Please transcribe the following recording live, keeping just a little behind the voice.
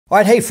All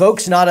right, hey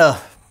folks, not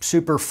a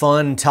super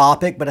fun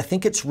topic, but I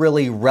think it's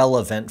really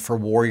relevant for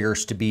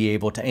warriors to be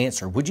able to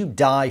answer. Would you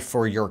die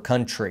for your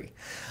country?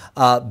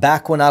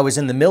 Back when I was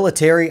in the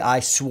military, I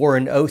swore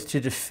an oath to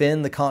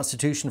defend the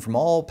Constitution from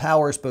all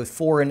powers, both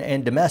foreign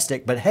and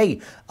domestic. But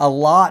hey, a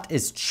lot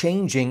is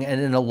changing at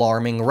an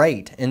alarming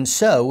rate. And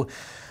so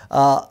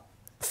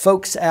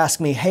folks ask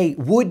me, hey,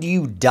 would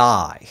you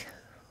die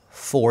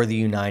for the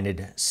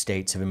United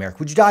States of America?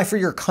 Would you die for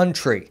your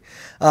country?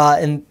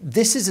 And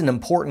this is an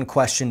important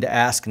question to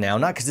ask now,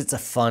 not because it's a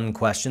fun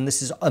question.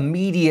 This is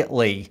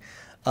immediately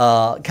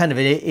kind of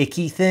an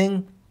icky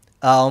thing.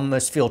 I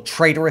almost feel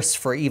traitorous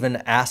for even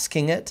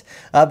asking it.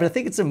 But I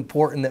think it's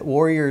important that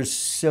warriors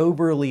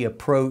soberly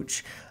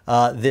approach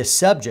this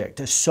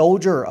subject. A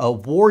soldier, a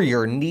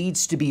warrior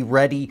needs to be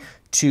ready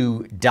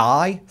to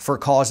die for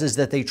causes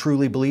that they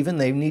truly believe in.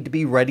 They need to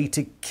be ready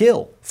to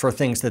kill for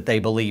things that they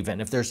believe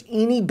in. If there's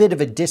any bit of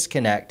a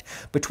disconnect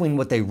between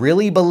what they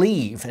really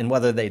believe and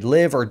whether they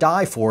live or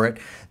die for it,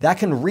 that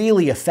can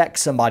really affect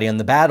somebody on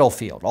the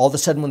battlefield. All of a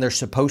sudden, when they're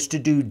supposed to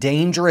do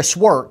dangerous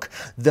work,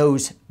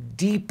 those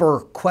deeper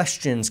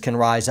questions can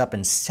rise up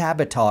and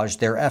sabotage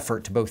their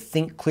effort to both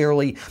think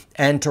clearly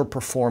and to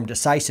perform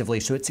decisively.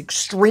 So it's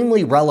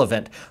extremely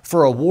relevant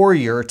for a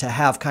warrior to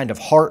have kind of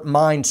heart,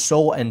 mind,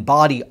 soul, and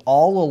body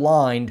all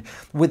aligned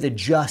with a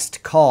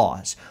just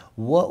cause.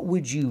 What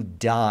would you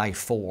die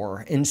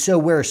for? And so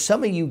where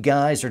some of you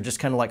guys are just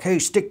kind of like, hey,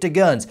 stick to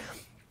guns.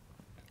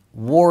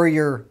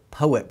 Warrior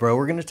poet, bro.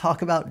 We're going to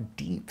talk about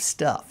deep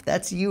stuff.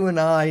 That's you and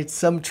I,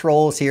 some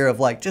trolls here of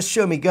like, just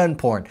show me gun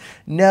porn.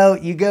 No,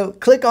 you go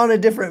click on a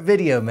different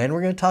video, man.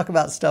 We're going to talk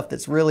about stuff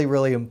that's really,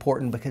 really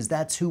important because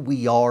that's who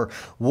we are.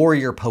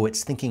 Warrior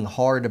poets thinking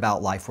hard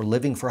about life. We're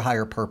living for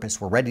higher purpose.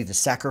 We're ready to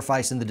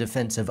sacrifice in the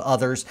defense of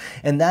others.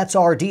 And that's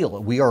our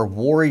deal. We are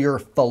warrior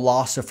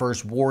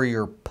philosophers,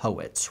 warrior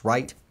poets,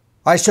 right?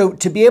 All right, so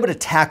to be able to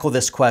tackle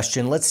this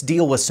question, let's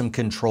deal with some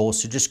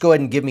controls. So just go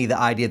ahead and give me the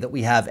idea that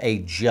we have a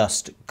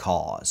just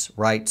cause,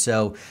 right?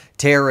 So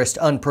terrorist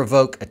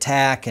unprovoked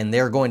attack, and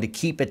they're going to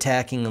keep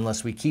attacking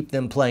unless we keep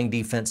them playing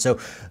defense. So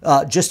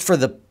just for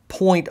the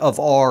point of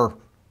our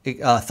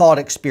thought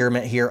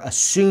experiment here,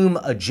 assume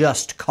a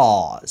just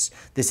cause.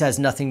 This has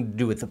nothing to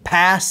do with the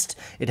past.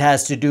 It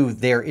has to do with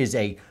there is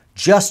a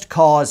just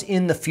cause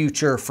in the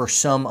future for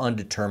some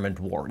undetermined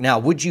war. Now,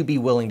 would you be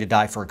willing to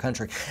die for a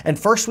country? And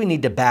first we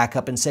need to back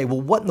up and say,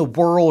 well, what in the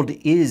world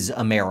is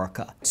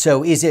America?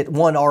 So is it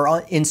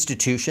our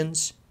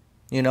institutions?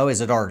 You know,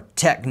 is it our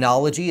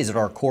technology? Is it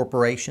our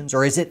corporations?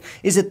 Or is it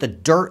the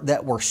dirt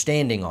that we're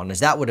standing on? Is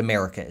that what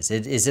America is?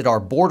 Is it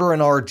our border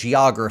and our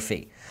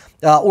geography?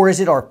 Or is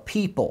it our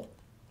people?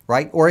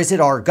 Right? Or is it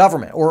our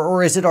government?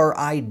 Or is it our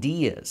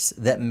ideas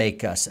that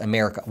make us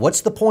America?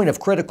 What's the point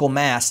of critical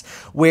mass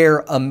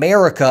where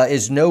America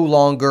is no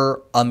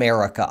longer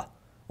America?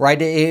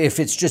 Right? If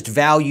it's just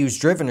values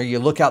driven, or you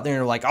look out there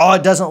and you're like, oh,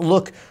 it doesn't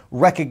look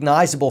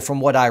recognizable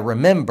from what I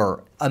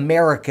remember.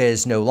 America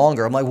is no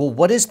longer. I'm like, well,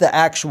 what is the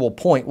actual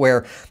point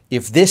where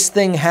if this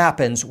thing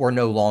happens, we're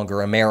no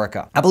longer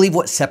America? I believe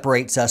what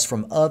separates us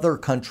from other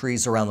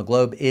countries around the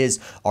globe is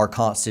our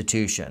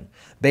Constitution.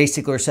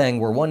 Basically, we're saying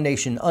we're one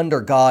nation under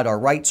God. Our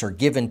rights are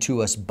given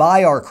to us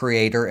by our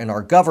Creator, and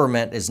our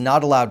government is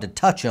not allowed to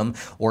touch them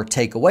or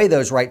take away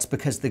those rights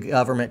because the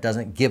government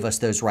doesn't give us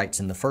those rights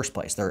in the first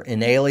place. They're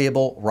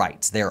inalienable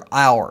rights. They're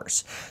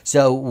ours.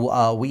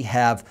 So we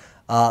have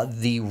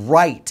the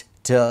right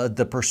to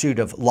the pursuit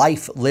of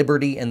life,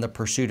 liberty, and the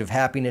pursuit of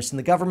happiness. And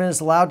the government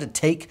is allowed to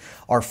take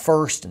our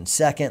First and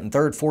Second and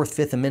Third, Fourth,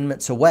 Fifth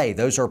Amendments away.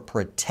 Those are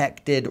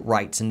protected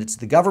rights. And it's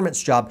the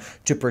government's job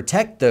to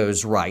protect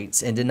those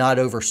rights and to not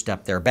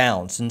overstep their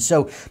bounds. And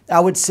so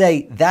I would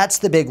say that's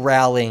the big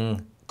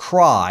rallying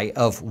cry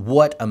of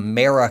what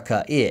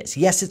America is.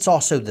 Yes, it's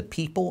also the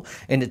people,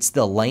 and it's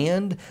the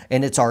land,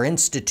 and it's our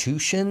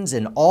institutions,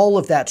 and all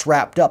of that's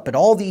wrapped up, but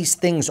all these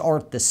things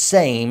aren't the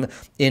same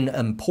in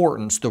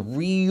importance. The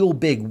real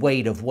big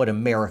weight of what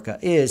America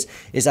is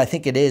I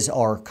think it is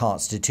our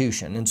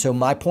Constitution. And so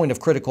my point of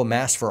critical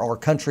mass for our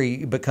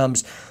country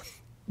becomes,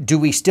 do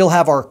we still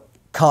have our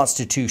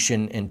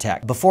Constitution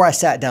intact? Before I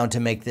sat down to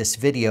make this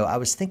video, I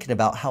was thinking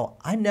about how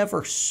I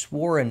never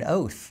swore an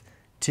oath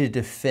to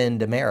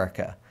defend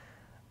America.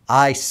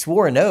 I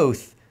swore an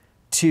oath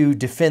to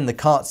defend the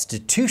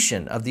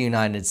Constitution of the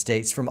United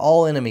States from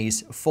all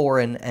enemies,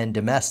 foreign and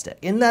domestic.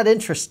 Isn't that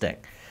interesting?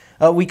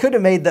 We could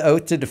have made the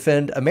oath to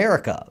defend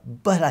America,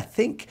 but I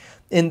think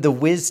in the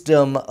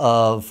wisdom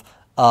of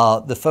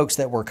the folks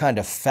that were kind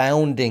of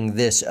founding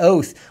this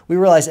oath, we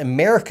realized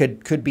America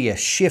could be a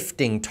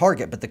shifting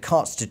target, but the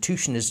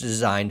Constitution is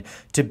designed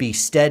to be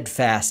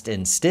steadfast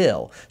and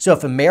still. So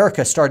if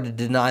America started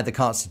to deny the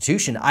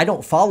Constitution, I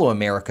don't follow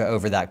America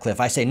over that cliff.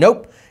 I say,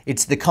 nope,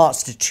 it's the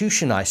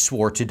Constitution I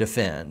swore to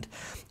defend.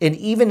 And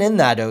even in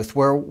that oath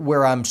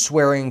where I'm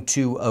swearing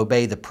to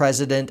obey the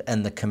president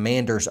and the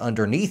commanders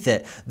underneath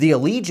it, the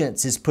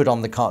allegiance is put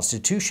on the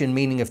Constitution,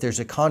 meaning if there's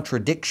a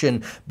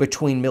contradiction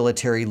between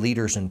military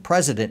leaders and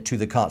president to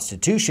the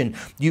Constitution,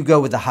 you go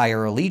with the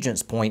higher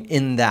allegiance point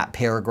in that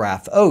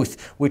paragraph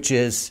oath, which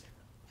is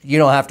you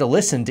don't have to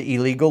listen to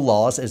illegal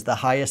laws, as the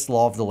highest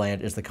law of the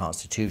land is the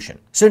Constitution.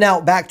 So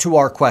now back to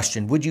our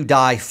question, would you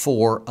die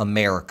for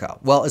America?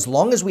 Well, as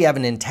long as we have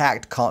an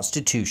intact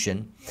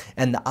Constitution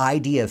and the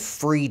idea of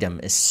freedom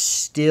is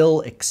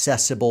still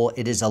accessible,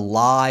 it is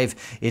alive,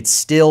 it's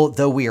still,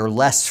 though we are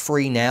less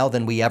free now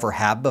than we ever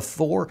have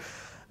before,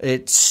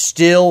 it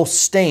still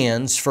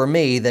stands for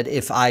me that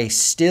if I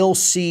still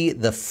see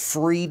the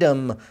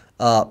freedom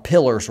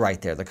pillars right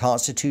there, the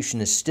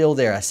Constitution is still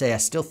there, I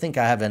still think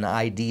I have an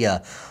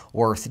idea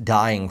worth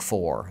dying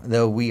for,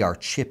 though we are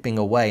chipping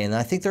away. And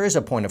I think there is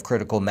a point of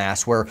critical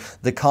mass where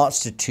the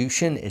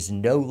Constitution is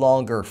no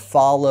longer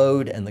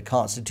followed and the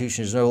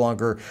Constitution is no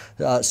longer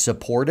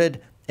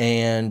supported.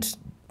 And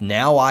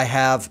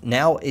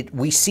now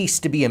we cease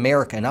to be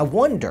America. And I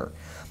wonder,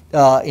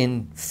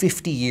 in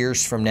 50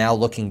 years from now,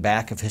 looking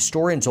back, if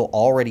historians will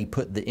already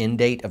put the end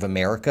date of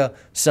America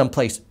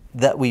someplace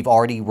that we've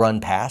already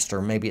run past,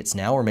 or maybe it's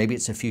now, or maybe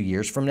it's a few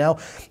years from now.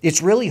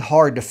 It's really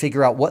hard to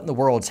figure out what in the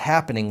world's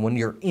happening when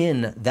you're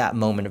in that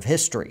moment of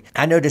history.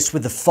 I noticed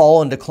with the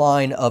fall and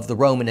decline of the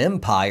Roman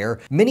Empire,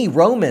 many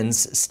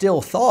Romans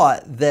still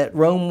thought that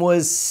Rome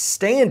was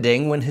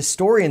standing when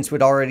historians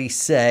would already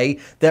say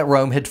that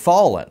Rome had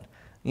fallen.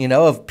 You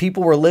know, if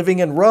people were living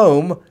in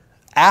Rome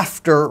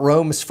after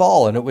Rome's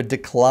fall, and it would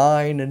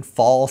decline and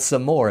fall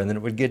some more, and then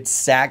it would get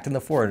sacked in the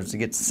 400s, it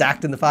get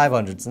sacked in the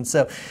 500s. And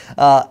so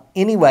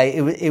anyway,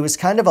 it was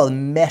kind of a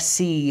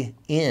messy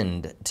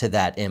end to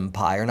that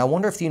empire. And I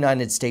wonder if the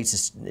United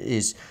States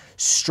is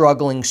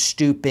struggling,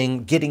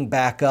 stooping, getting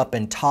back up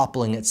and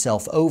toppling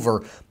itself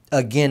over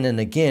again and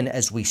again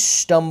as we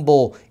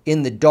stumble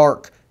in the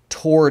dark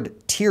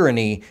toward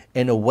tyranny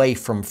and away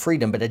from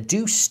freedom. But I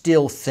do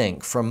still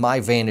think, from my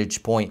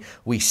vantage point,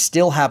 we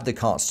still have the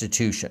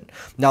Constitution.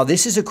 Now,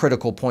 this is a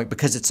critical point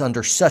because it's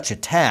under such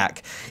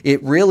attack.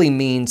 It really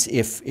means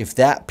if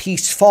that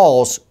piece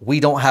falls, we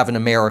don't have an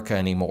America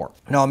anymore.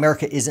 Now,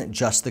 America isn't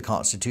just the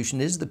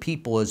Constitution, it is the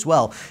people as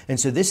well. And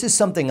so this is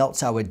something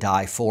else I would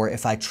die for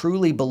if I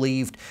truly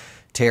believed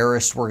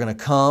terrorists were going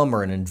to come,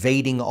 or an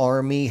invading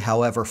army,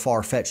 however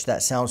far-fetched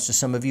that sounds to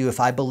some of you. If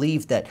I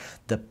believed that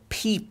the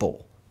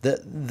people,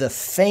 the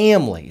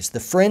families, the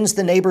friends,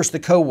 the neighbors,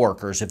 the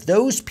co-workers, if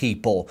those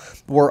people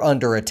were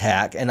under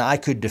attack and I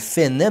could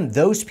defend them,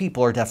 those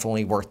people are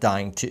definitely worth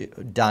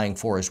dying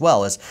for as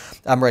well. As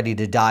I'm ready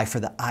to die for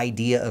the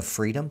idea of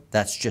freedom.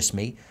 That's just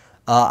me.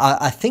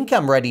 I think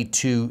I'm ready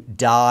to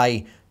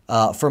die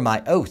for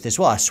my oath as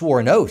well. I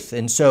swore an oath.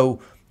 And so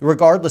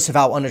regardless of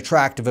how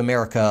unattractive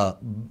America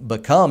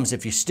becomes,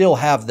 if you still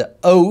have the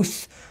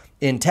oath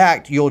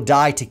intact, you'll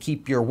die to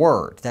keep your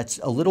word. That's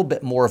a little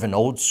bit more of an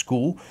old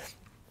school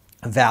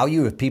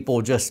value. If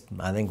people just,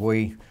 I think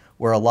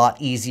we're a lot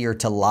easier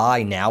to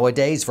lie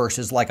nowadays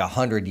versus like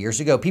 100 years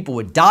ago. People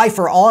would die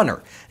for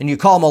honor, and you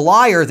call them a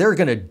liar, they're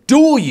going to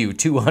duel you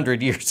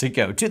 200 years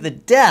ago to the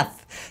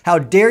death. How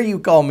dare you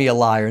call me a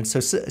liar? And so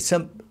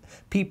some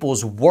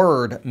people's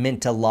word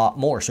meant a lot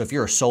more. So if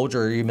you're a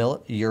soldier, or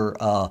you're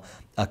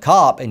a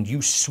cop, and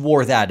you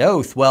swore that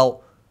oath,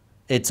 well,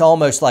 it's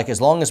almost like,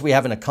 as long as we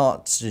have a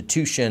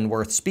Constitution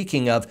worth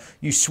speaking of,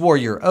 you swore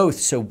your oath,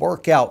 so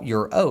work out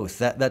your oath.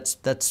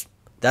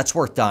 That's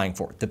worth dying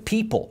for. The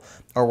people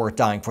are worth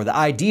dying for. The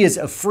ideas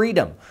of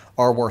freedom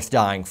are worth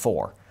dying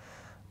for.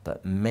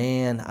 But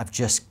man, I've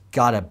just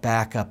got to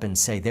back up and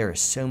say there is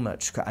so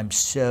much. I'm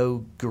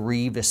so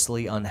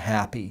grievously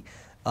unhappy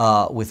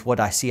with what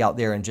I see out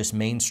there in just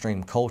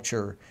mainstream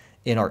culture,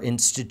 in our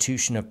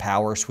institution of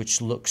powers,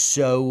 which look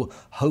so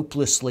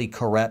hopelessly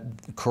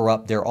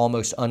corrupt. They're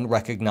almost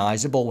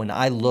unrecognizable. When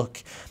I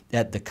look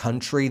at the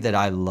country that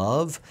I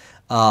love,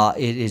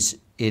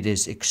 it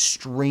is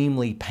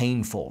extremely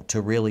painful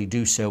to really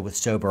do so with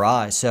sober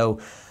eyes.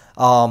 So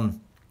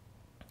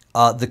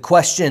the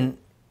question,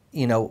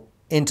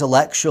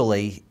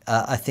 intellectually,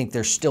 I think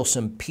there's still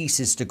some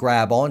pieces to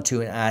grab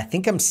onto, and I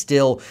think I'm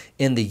still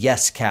in the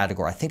yes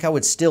category. I think I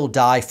would still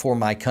die for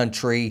my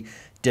country,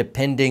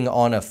 depending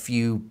on a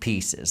few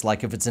pieces.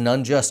 Like if it's an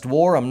unjust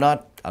war, I'm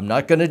not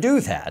going to do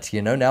that.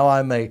 Now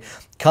I'm a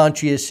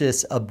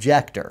conscientious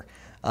objector.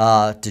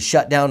 To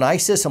shut down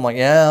ISIS, I'm like,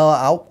 yeah,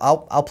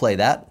 I'll play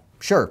that.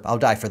 Sure, I'll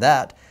die for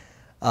that.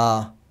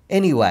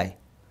 Anyway,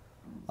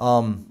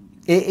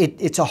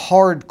 it's a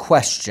hard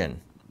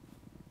question.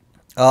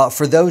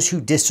 For those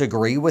who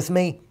disagree with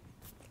me,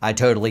 I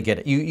totally get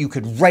it. You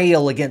could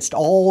rail against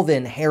all the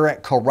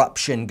inherent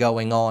corruption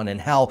going on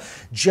and how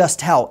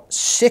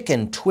sick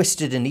and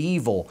twisted and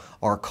evil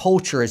our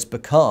culture has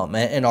become,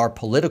 and our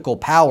political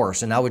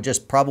powers. And I would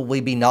just probably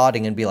be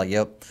nodding and be like,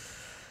 yep,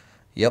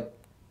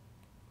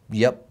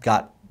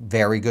 got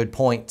very good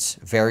points.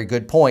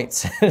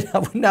 I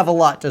wouldn't have a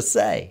lot to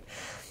say.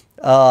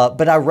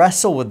 But I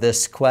wrestle with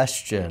this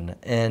question,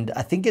 and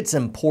I think it's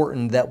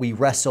important that we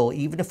wrestle,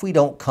 even if we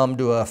don't come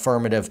to an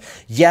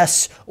affirmative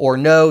yes or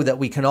no that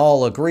we can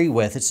all agree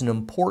with. It's an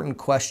important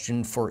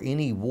question for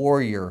any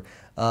warrior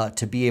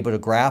to be able to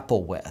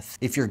grapple with.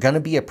 If you're going to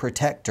be a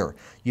protector,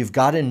 you've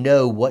got to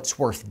know what's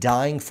worth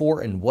dying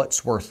for and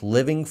what's worth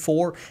living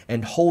for,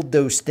 and hold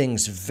those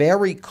things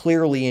very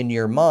clearly in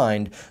your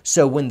mind,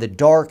 so when the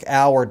dark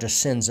hour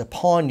descends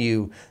upon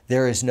you,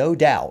 there is no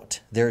doubt,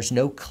 there is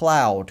no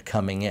cloud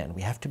coming in.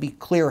 We have to be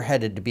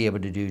clear-headed to be able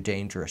to do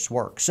dangerous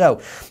work.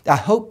 So I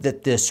hope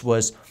that this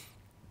was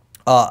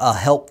a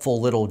helpful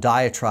little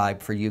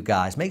diatribe for you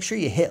guys. Make sure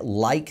you hit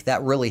like,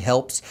 that really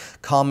helps.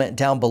 Comment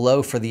down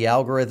below for the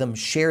algorithm.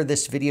 Share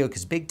this video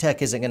because big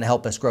tech isn't going to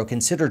help us grow.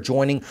 Consider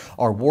joining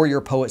our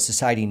Warrior Poet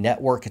Society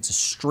network. It's a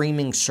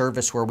streaming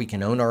service where we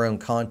can own our own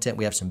content.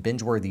 We have some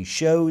binge-worthy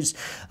shows.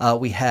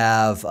 We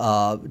have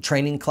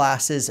training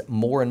classes,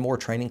 more and more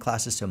training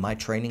classes. So my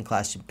training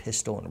class,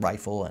 pistol and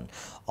rifle and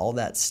all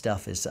that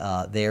stuff is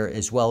there,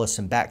 as well as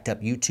some backed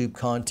up YouTube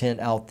content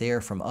out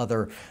there from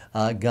other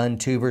gun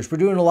tubers. We're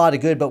doing a lot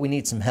of good, but we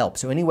need some help.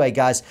 So anyway,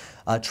 guys,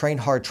 train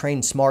hard,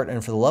 train smart,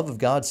 and for the love of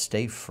God,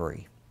 stay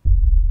free.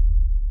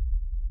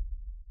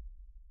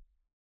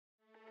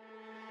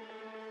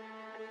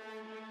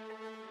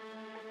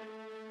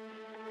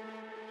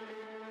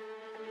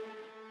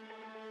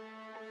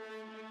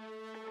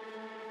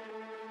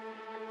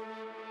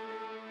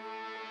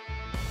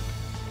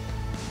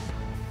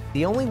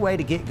 The only way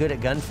to get good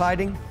at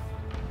gunfighting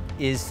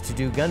is to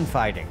do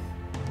gunfighting.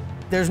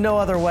 There's no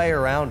other way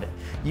around it.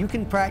 You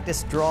can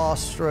practice draw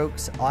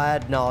strokes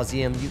ad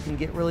nauseum. You can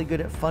get really good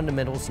at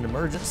fundamentals and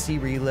emergency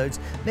reloads,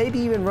 maybe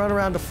even run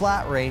around a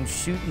flat range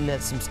shooting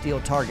at some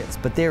steel targets,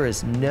 but there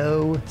is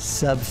no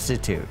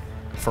substitute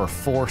for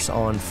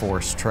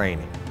force-on-force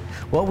training.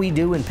 What we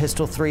do in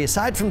Pistol 3,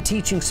 aside from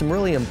teaching some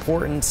really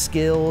important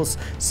skills,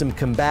 some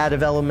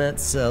combative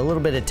elements, a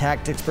little bit of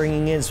tactics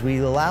bringing in, is we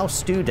allow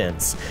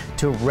students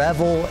to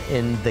revel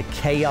in the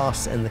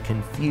chaos and the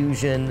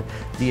confusion,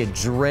 the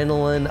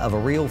adrenaline of a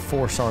real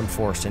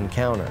force-on-force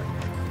encounter.